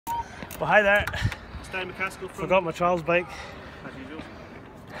Well, hi there. MacAskill from... Forgot my trials bike. As usual.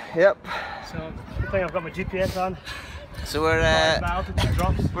 Yep. So, good thing I've got my GPS on. So we're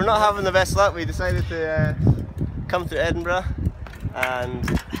not having the best luck. We decided to come to Edinburgh,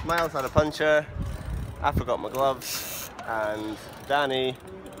 and Myles had a puncture. I forgot my gloves, and Danny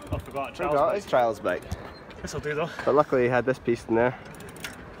forgot his trials bike. This'll do though. But luckily he had this piece in there.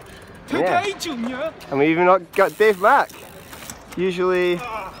 Today, Junior. And we even got Dave Mack. Usually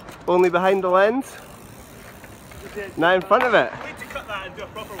only behind the lens. Now in front of it. I need to cut that and do a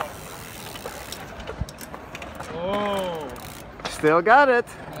proper one. Oh. Still got it.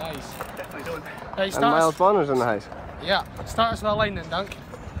 Nice. Definitely don't. Right, And Myles Bonnar's in the house. Yeah. Start us with a line then, Duncan.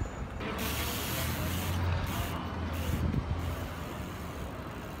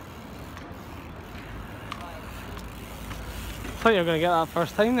 I thought you were going to get that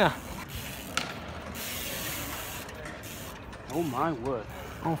first time there. Oh my word.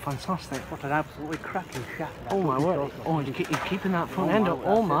 Oh, fantastic. What an absolutely cracking shaft. Oh my word. Oh, you're keeping that front end up.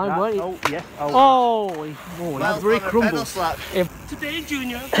 Oh my word. Oh, yes. Oh, That's very crumbled. Today,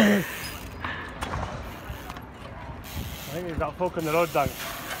 Junior. I think we've got folk on the road, Doug.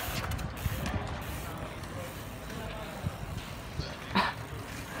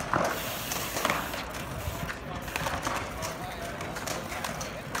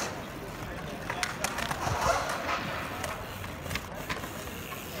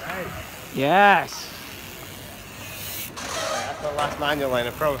 Yes. That's the last manual line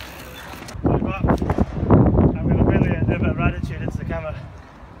of pro. I'm going to really do a bit of attitude into the camera.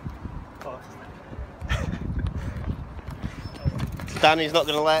 Oh. Danny's not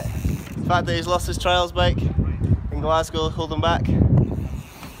going to let the fact that he's lost his trials bike in Glasgow hold him back.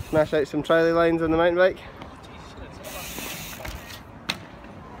 Smash out some trialie lines on the mountain bike.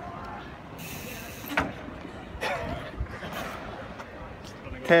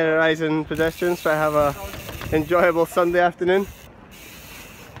 Terrorising pedestrians, try to have a enjoyable Sunday afternoon.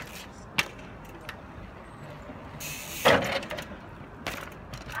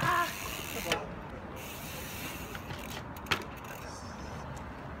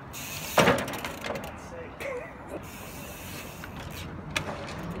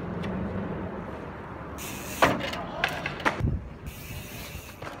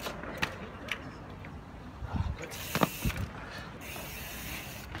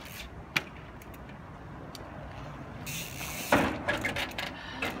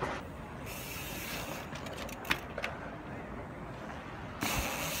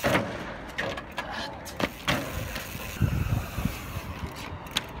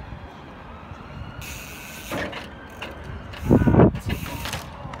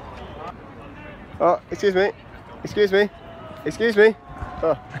 Oh, excuse me, excuse me, excuse me.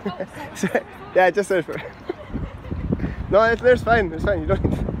 Oh, yeah, just there for. No, there's fine, it's fine. You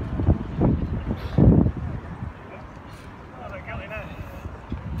don't.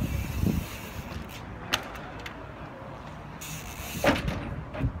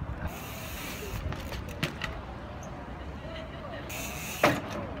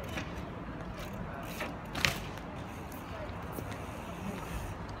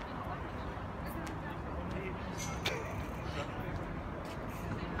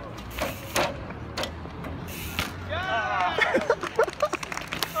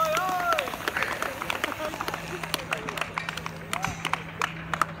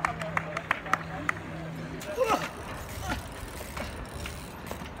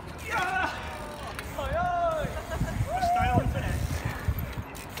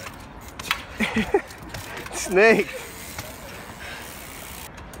 Snake!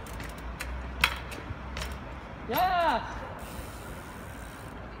 Yeah!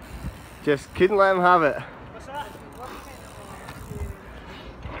 Just couldn't let him have it. What's that?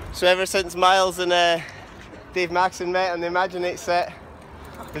 So ever since Myles and Dave Mackison met on the Imaginate set,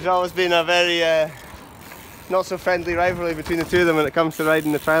 there's always been a very not so friendly rivalry between the two of them when it comes to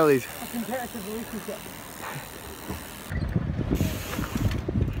riding the trialies. A competitive relationship.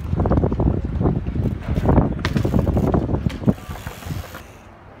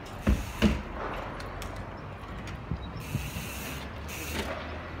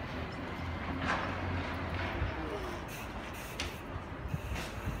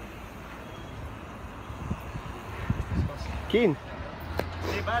 Keen.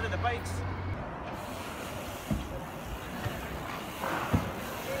 Stay bad at the bikes.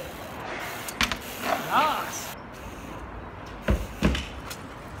 Nice!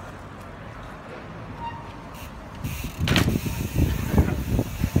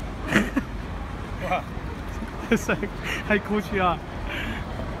 Wow. It's like how close you are.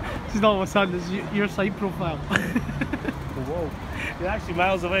 It's not all of a sudden, it's your side profile. Whoa. You're actually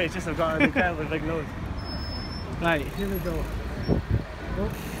miles away, it's just I've got an incredibly big nose. Right, here we go.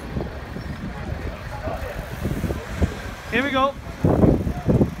 Oh. Here we go.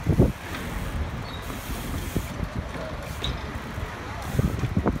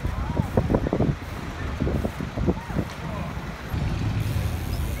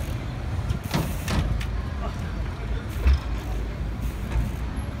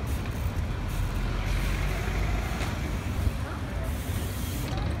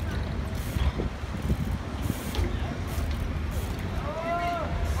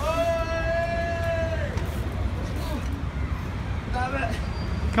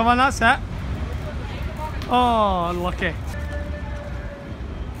 Come on, that's it. Oh, unlucky.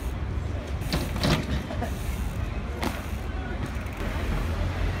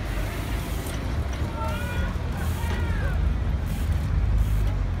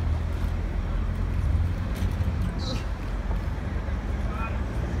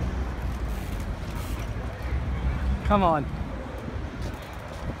 Come on.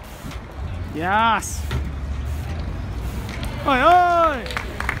 Yes. Oi, oi.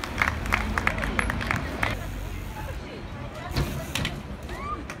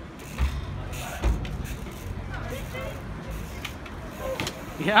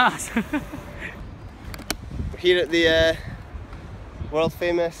 Yes. We're here at the world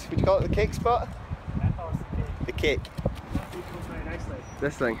famous, would you call it the cake spot? The cake. Very nicely.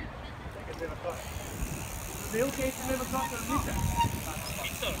 This thing. The old case never got to the meter.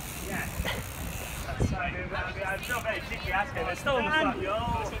 Yeah. That's fine. I'm still very cheeky asking. It's still in the slot.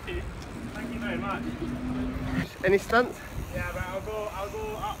 That's okay. Thank you very much. Any stunts? Yeah, but I'll go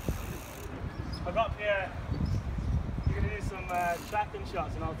up. I'll go up here. You're gonna do some tracking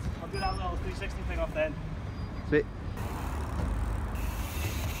shots, and I'll do that little 360 thing off then. Sweet.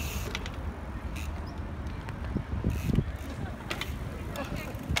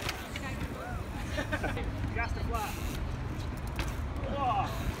 Gas to flat. Oh.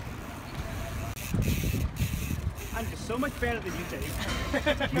 I'm just so much better than you, Dave.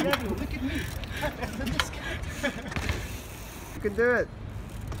 Look at me. You can do it.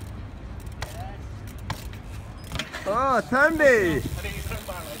 Oh, Tandy! I think he's turned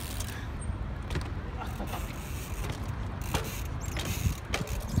back, right?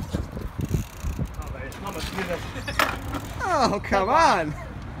 Oh, man, it's not much smoother. Oh, come on!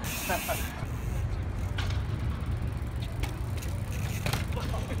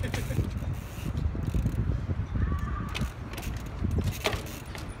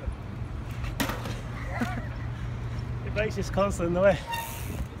 Your bike's just constantly in the way.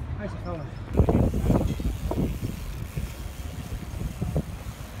 How's it going?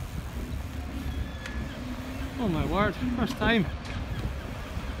 Oh my word, first time.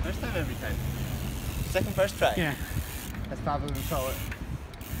 First time every time. Second first try? Yeah. That's probably what we call it.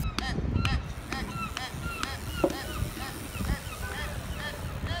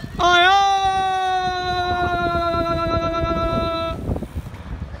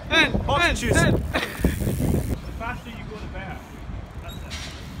 Oh, in! Juice. In! The faster you go, the better. That's it.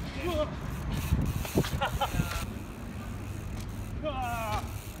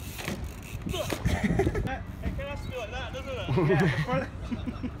 It can have to be like that, doesn't it? Yeah.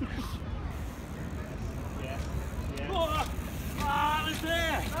 Yeah. Oh, that was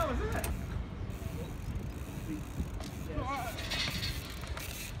there! That was it!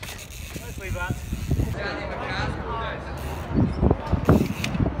 Let's leave that.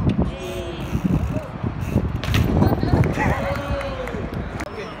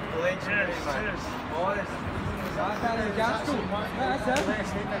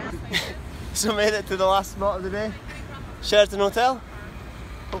 So made it to the last spot of the day. Sheraton Hotel.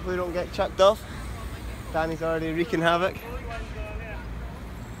 Hopefully we don't get chucked off. Danny's already wreaking havoc.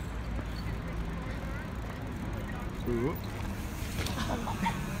 Ooh.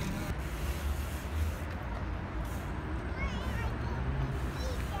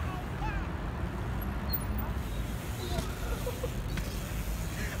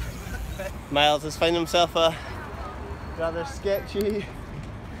 Myles has found himself a rather sketchy,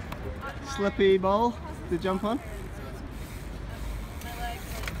 slippy ball to jump on.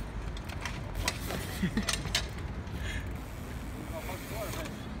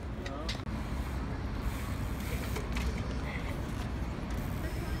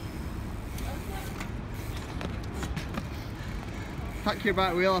 Tuck your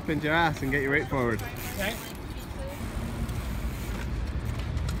back wheel up into your ass and get your weight forward. Okay.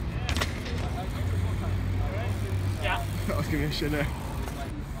 Yeah. That was giving me a shiver.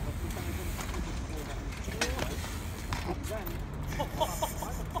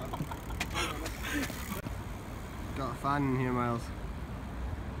 Got a fan in here, Myles.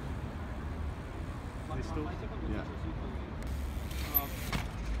 really stoked. Yeah.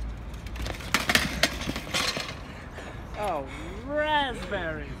 Oh,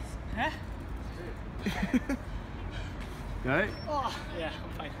 raspberries. Huh? Right? Oh, yeah, I'm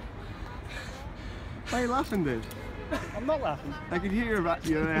fine. Why are you laughing, dude? I'm not laughing. I can hear your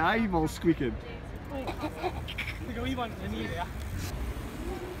eyeballs squeaking. Look a wee one in the knee there.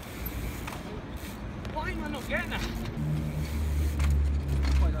 Why am I not getting it?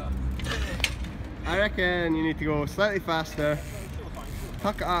 I reckon you need to go slightly faster,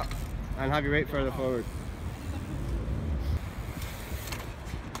 tuck it up, and have your weight further forward.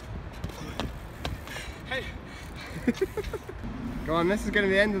 Hey. Go on, this is going to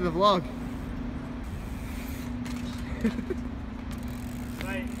be the end of the vlog.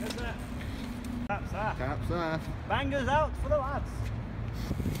 Right, is it? Taps off. Taps off. Bangers out for the lads.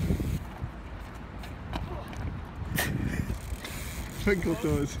 Twinkle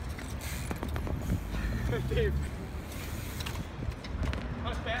toes. Dave.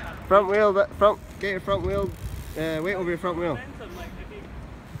 Much better. Front wheel, get your front wheel, weight over your front wheel. Momentum, like, if you...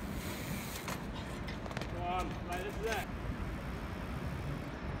 Go on, right, this is it.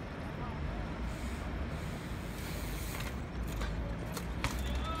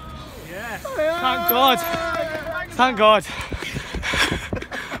 Yes. Thank God. Thank God.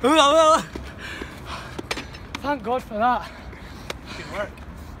 Thank God for that. Good work.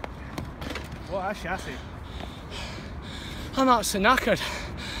 What a chassis. I'm absolutely knackered.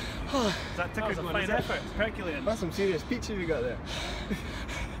 That was a fine effort. It's percolating. That's some serious peaches you got there.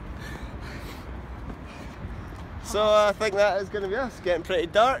 So I think that is going to be us. Getting pretty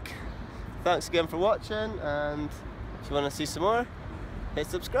dark. Thanks again for watching, and if you want to see some more, hit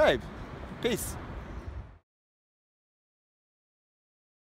subscribe. Peace.